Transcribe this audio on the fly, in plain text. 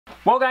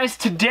Well guys,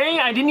 today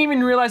I didn't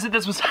even realize that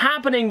this was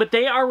happening, but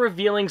they are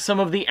revealing some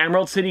of the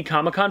Emerald City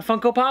Comic Con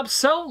Funko Pops,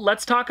 so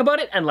let's talk about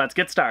it and let's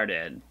get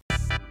started.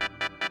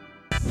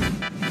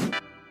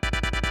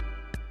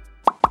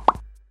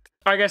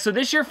 Alright guys, so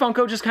this year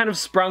Funko just kind of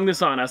sprung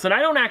this on us, and I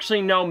don't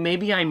actually know,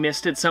 maybe I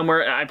missed it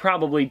somewhere, I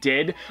probably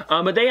did,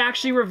 but they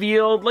actually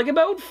revealed like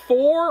about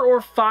 4 or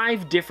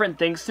 5 different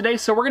things today,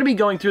 so we're going to be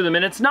going through them,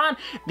 and it's not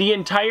the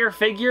entire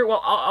figure. Well,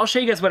 I'll show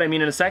you guys what I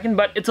mean in a second,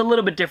 but it's a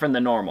little bit different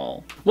than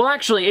normal. Well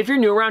actually, if you're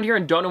new around here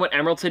and don't know what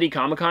Emerald City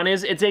Comic Con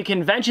is, it's a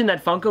convention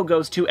that Funko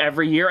goes to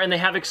every year, and they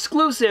have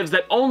exclusives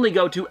that only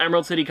go to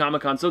Emerald City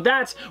Comic Con, so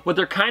that's what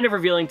they're kind of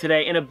revealing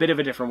today in a bit of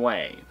a different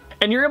way.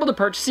 And you're able to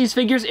purchase these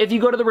figures if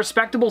you go to the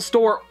respectable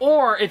store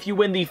or if you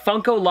win the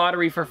Funko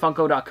lottery for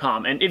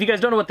Funko.com. And if you guys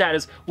don't know what that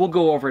is, we'll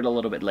go over it a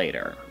little bit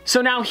later.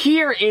 So now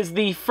here is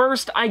the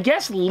first, I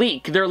guess,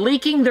 leak. They're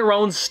leaking their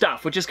own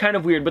stuff, which is kind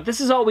of weird, but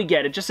this is all we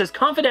get. It just says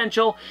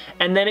confidential,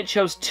 and then it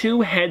shows 2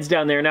 heads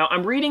down there. Now,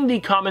 I'm reading the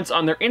comments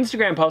on their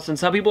Instagram post, and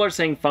some people are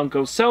saying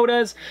Funko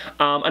sodas.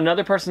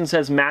 Another person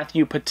says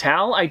Matthew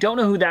Patel. I don't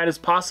know who that is,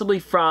 possibly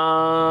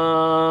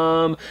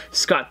from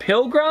Scott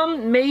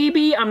Pilgrim,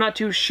 maybe? I'm not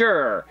too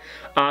sure.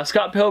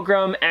 Scott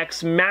Pilgrim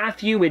x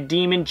Matthew with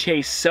Demon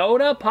Chase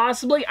Soda,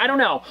 possibly? I don't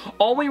know.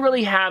 All we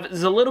really have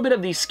is a little bit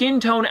of the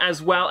skin tone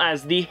as well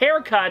as the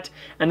haircut,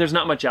 and there's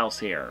not much else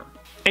here.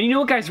 And you know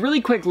what guys,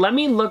 really quick, let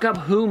me look up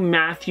who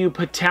Matthew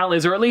Patel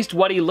is, or at least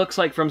what he looks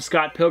like from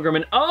Scott Pilgrim,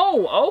 and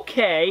oh,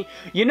 okay.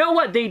 You know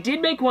what, they did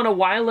make one a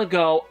while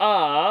ago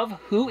of,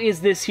 who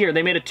is this here?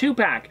 They made a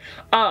 2-pack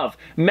of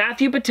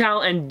Matthew Patel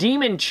and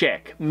Demon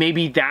Chick.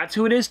 Maybe that's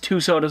who it is, 2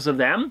 sodas of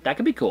them. That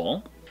could be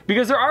cool.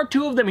 Because there are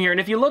 2 of them here,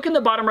 and if you look in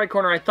the bottom right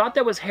corner, I thought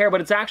that was hair,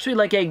 but it's actually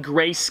like a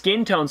gray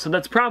skin tone, so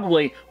that's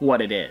probably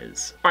what it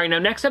is. Alright, now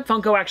next up,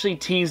 Funko actually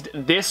teased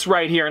this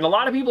right here, and a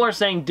lot of people are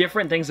saying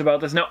different things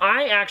about this. Now,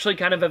 I actually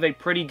kind of have a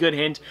pretty good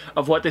hint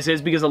of what this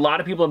is, because a lot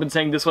of people have been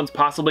saying this one's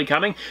possibly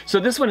coming, so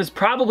this one is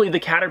probably the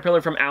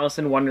caterpillar from Alice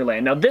in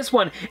Wonderland. Now, this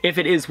one, if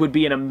it is, would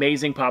be an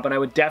amazing pop, and I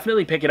would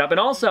definitely pick it up,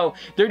 and also,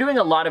 they're doing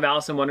a lot of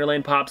Alice in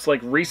Wonderland pops,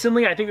 like,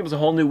 recently. I think there was a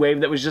whole new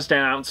wave that was just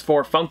announced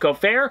for Funko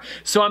Fair,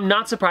 so I'm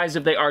not surprised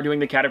if they are doing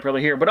the caterpillar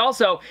here, but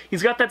also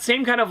he's got that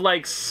same kind of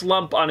like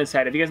slump on his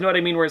head, if you guys know what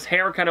I mean, where his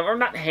hair kind of, or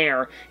not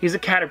hair, he's a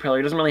caterpillar,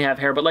 he doesn't really have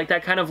hair, but like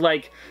that kind of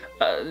like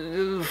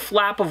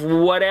flap of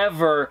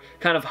whatever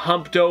kind of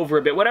humped over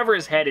a bit, whatever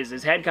his head is,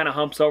 his head kind of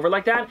humps over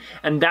like that,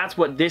 and that's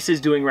what this is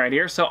doing right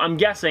here, so I'm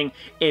guessing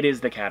it is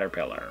the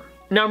caterpillar.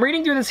 Now, I'm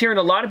reading through this here, and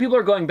a lot of people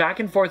are going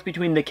back and forth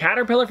between the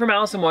caterpillar from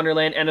Alice in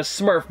Wonderland and a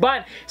Smurf,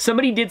 but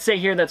somebody did say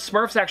here that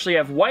Smurfs actually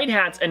have white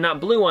hats and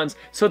not blue ones,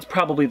 so it's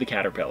probably the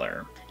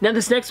caterpillar. Now,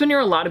 this next one here,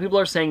 a lot of people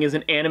are saying is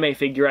an anime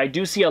figure. I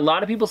do see a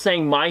lot of people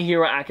saying My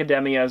Hero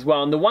Academia as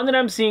well, and the one that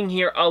I'm seeing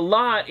here a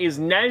lot is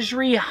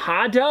Nejri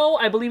Hado,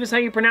 I believe is how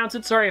you pronounce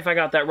it. Sorry if I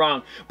got that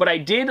wrong, but I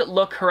did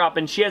look her up,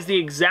 and she has the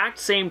exact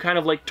same kind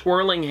of like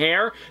twirling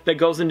hair that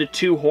goes into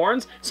 2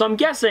 horns, so I'm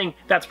guessing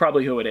that's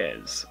probably who it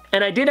is.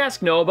 And I did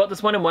ask Noah about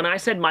this one, and when I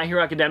said My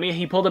Hero Academia,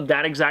 he pulled up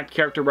that exact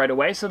character right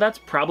away, so that's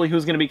probably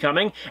who's going to be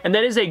coming. And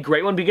that is a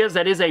great one because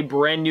that is a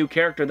brand new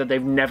character that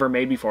they've never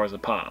made before as a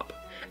pop.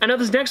 And now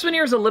this next one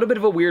here is a little bit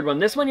of a weird one.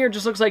 This one here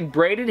just looks like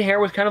braided hair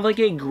with kind of like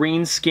a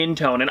green skin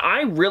tone. And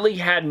I really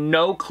had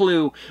no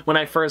clue when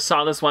I first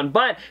saw this one.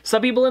 But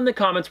some people in the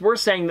comments were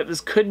saying that this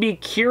could be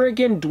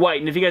Kierrigan Dwight.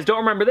 And if you guys don't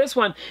remember this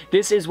one,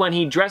 this is when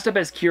he dressed up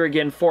as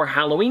Kierrigan for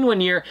Halloween one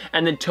year.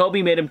 And then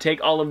Toby made him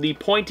take all of the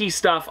pointy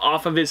stuff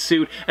off of his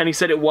suit. And he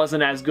said it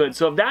wasn't as good.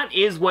 So if that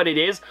is what it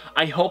is,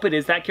 I hope it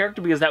is that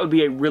character because that would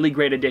be a really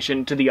great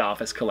addition to the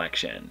Office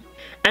collection.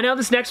 And now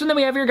this next one that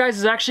we have here, guys,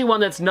 is actually one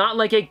that's not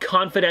like a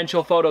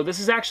confidential photo. This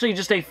is actually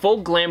just a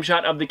full glam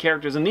shot of the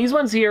characters. And these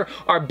ones here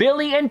are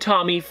Billy and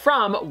Tommy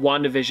from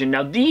WandaVision.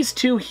 Now, these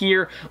 2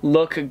 here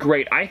look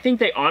great. I think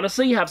they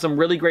honestly have some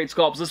really great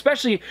sculpts,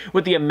 especially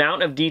with the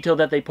amount of detail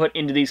that they put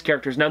into these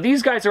characters. Now,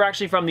 these guys are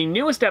actually from the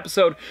newest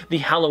episode, the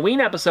Halloween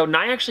episode, and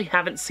I actually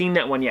haven't seen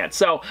that one yet.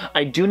 So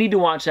I do need to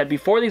watch that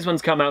before these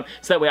ones come out,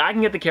 so that way I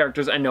can get the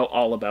characters and know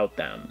all about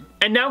them.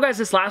 And now, guys,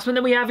 this last one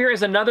that we have here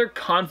is another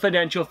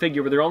confidential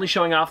figure, where they're only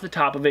showing off the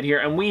top of it here,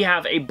 and we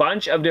have a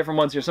bunch of different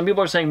ones here. Some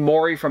people are saying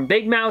Maury from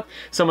Big Mouth,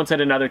 someone said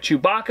another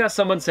Chewbacca,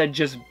 someone said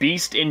just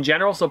Beast in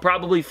general, so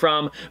probably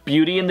from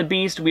Beauty and the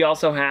Beast. We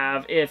also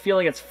have, I feel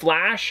like it's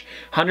Flash,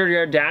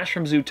 100-Yard Dash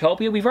from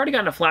Zootopia. We've already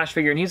gotten a Flash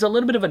figure, and he's a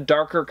little bit of a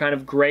darker kind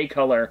of gray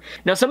color.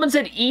 Now, someone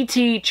said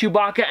E.T.,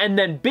 Chewbacca, and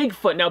then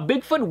Bigfoot. Now,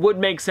 Bigfoot would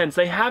make sense.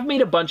 They have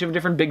made a bunch of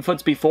different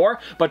Bigfoots before,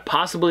 but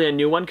possibly a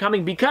new one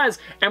coming, because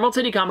Emerald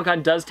City Comic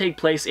Con does take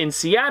place in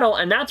Seattle,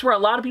 and that's where a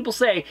lot of people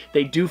say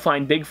they do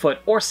find Bigfoot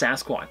or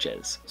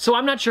Sasquatches. So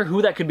I'm not sure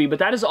who that could be, but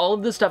that is all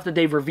of the stuff that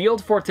they've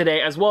revealed for today,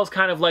 as well as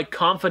kind of like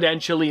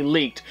confidentially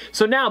leaked.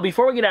 So now,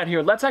 before we get out of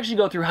here, let's actually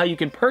go through how you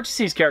can purchase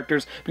these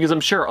characters, because I'm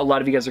sure a lot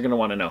of you guys are going to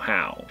want to know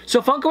how.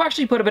 So Funko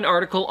actually put up an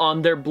article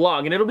on their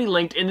blog, and it'll be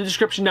linked in the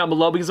description down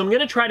below, because I'm going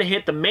to try to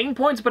hit the main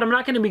points, but I'm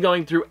not going to be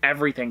going through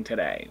everything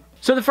today.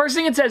 So the first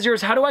thing it says here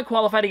is, how do I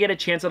qualify to get a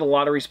chance at a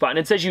lottery spot? And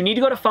it says you need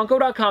to go to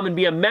Funko.com and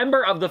be a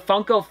member of the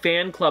Funko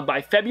fan club. club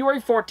by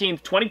February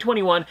 14th,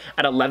 2021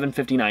 at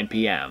 11:59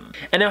 p.m.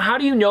 And now how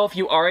do you know if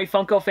you are a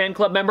Funko fan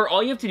club member?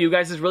 All you have to do,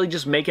 guys, is really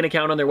just make an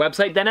account on their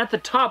website. Then at the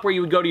top where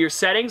you would go to your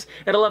settings,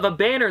 it'll have a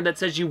banner that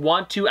says you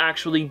want to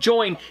actually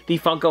join the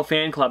Funko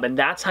fan club, and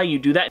that's how you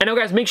do that. And now,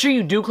 guys, make sure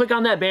you do click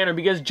on that banner,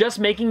 because just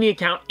making the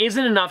account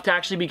isn't enough to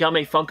actually become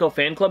a Funko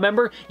fan club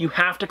member. You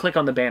have to click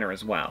on the banner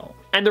as well.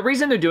 And the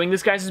reason they're doing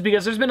this, guys, is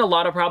because there's been a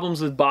lot of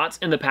problems with bots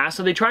in the past,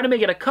 so they try to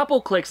make it a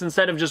couple clicks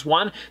instead of just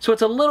one, so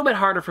it's a little bit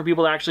harder for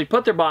people to actually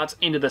put their bots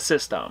into the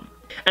system.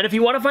 And if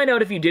you want to find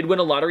out if you did win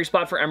a lottery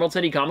spot for Emerald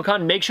City Comic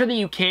Con, make sure that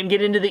you can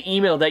get into the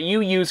email that you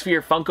use for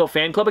your Funko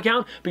fan club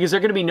account, because they're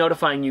going to be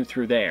notifying you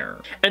through there.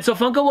 And so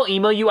Funko will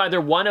email you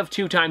either one of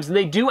two times, and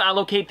they do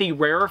allocate the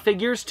rarer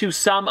figures to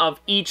some of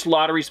each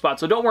lottery spot,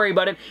 so don't worry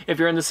about it. If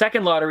you're in the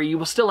second lottery, you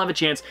will still have a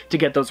chance to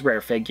get those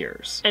rare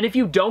figures. And if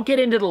you don't get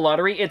into the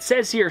lottery, it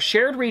says here,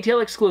 shared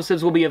retail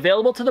exclusives will be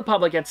available to the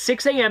public at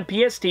 6 a.m.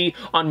 PST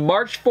on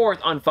March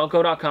 4th on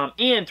Funko.com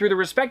and through the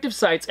respective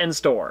sites and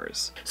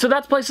stores. So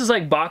that's places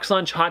like Box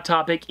Lunch, Hot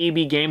Topic,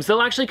 EB Games.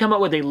 They'll actually come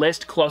out with a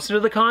list closer to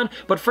the con,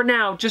 but for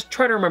now, just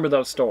try to remember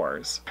those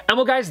stores. And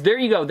well, guys, there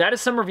you go. That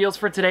is some reveals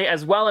for today,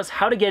 as well as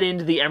how to get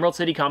into the Emerald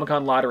City Comic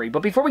Con lottery.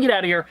 But before we get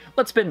out of here,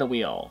 let's spin the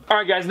wheel. All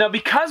right, guys, now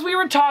because we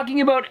were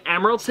talking about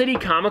Emerald City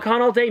Comic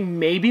Con all day,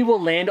 maybe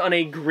we'll land on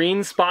a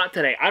green spot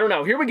today. I don't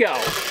know. Here we go.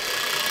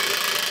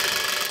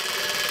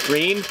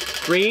 Green,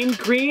 green,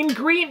 green,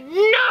 green.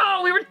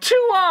 No, we were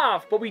two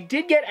off, but we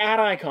did get ad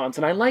icons,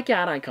 and I like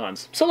ad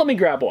icons, so let me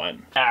grab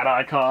one. Ad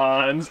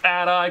icons,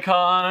 ad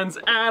icons,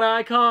 ad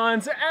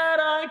icons, ad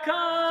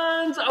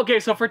icons. Okay,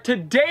 so for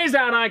today's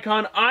ad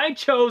icon, I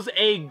chose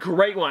a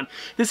great one.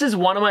 This is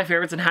one of my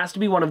favorites and has to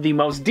be one of the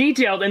most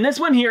detailed, and this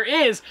one here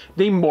is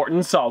the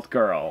Morton Salt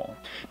Girl.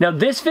 Now,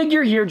 this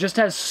figure here just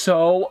has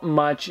so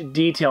much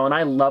detail, and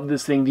I love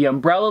this thing. The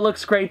umbrella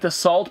looks great, the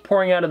salt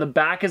pouring out of the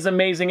back is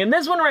amazing, and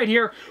this one right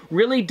here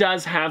really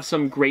does have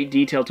some great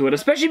detail to it,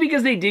 especially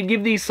because they did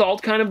give the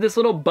salt kind of this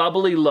little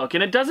bubbly look,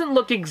 and it doesn't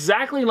look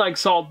exactly like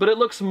salt, but it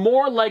looks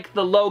more like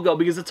the logo,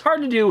 because it's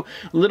hard to do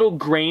little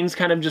grains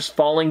kind of just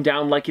falling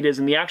down like it is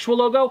in the actual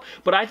logo,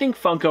 but I think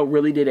Funko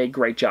really did a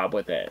great job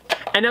with it.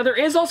 And now there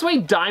is also a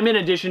Diamond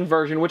Edition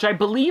version, which I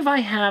believe I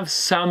have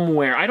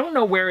somewhere. I don't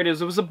know where it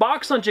is. It was a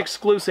Box Lunch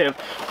exclusive.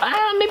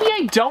 Maybe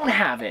I don't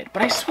have it,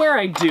 but I swear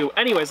I do.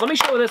 Anyways, let me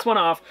show this one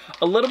off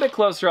a little bit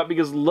closer up,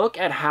 because look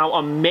at how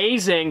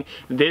amazing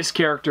this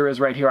character is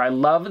right here. I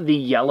love the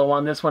yellow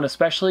on this one,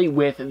 especially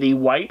with the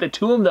white. The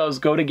two of those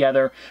go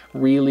together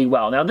really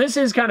well. Now, this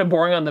is kind of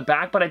boring on the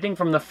back, but I think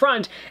from the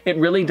front, it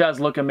really does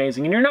look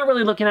amazing. And you're not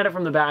really looking at it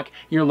from the back,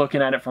 you're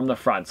looking at it from the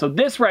front. So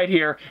this right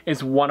here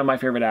is one of my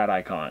favorite ad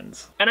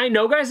icons. And I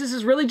know, guys, this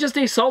is really just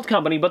a salt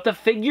company, but the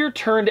figure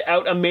turned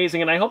out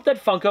amazing, and I hope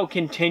that Funko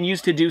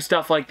continues to do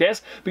stuff like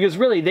this, because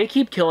really, they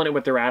keep killing it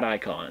with their ad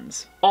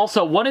icons.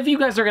 Also, one of you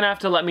guys are going to have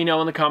to let me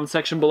know in the comment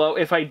section below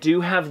if I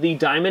do have the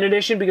Diamond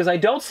Edition, because I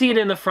don't see it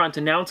in the front,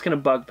 and now it's going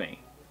to bug me.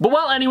 But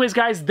well, anyways,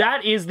 guys,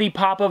 that is the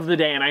pop of the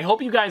day, and I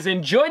hope you guys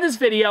enjoyed this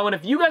video, and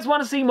if you guys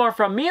want to see more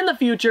from me in the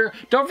future,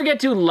 don't forget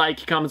to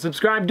like, comment,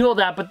 subscribe, do all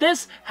that. But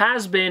this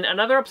has been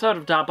another episode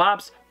of Top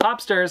Pops.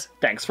 Popsters,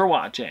 thanks for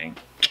watching.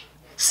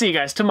 See you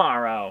guys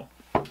tomorrow.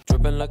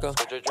 Dripping like a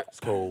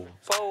school.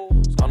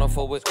 Gonna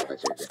forward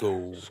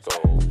school.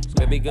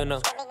 Baby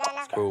gonna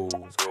school.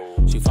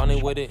 She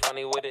funny with it,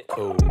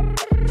 cool.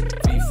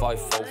 V5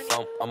 4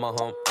 thump, I'm a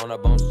hump on a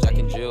bump, Jack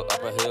and Jill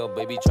up a hill.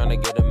 Baby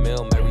tryna get a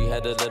meal. Mary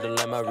had a little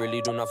lamb, I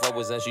really do not fuck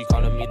with, and she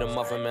calling me the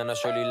muffin man. I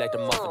surely like the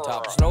muffin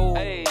top. Snow,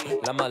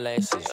 like my lashes.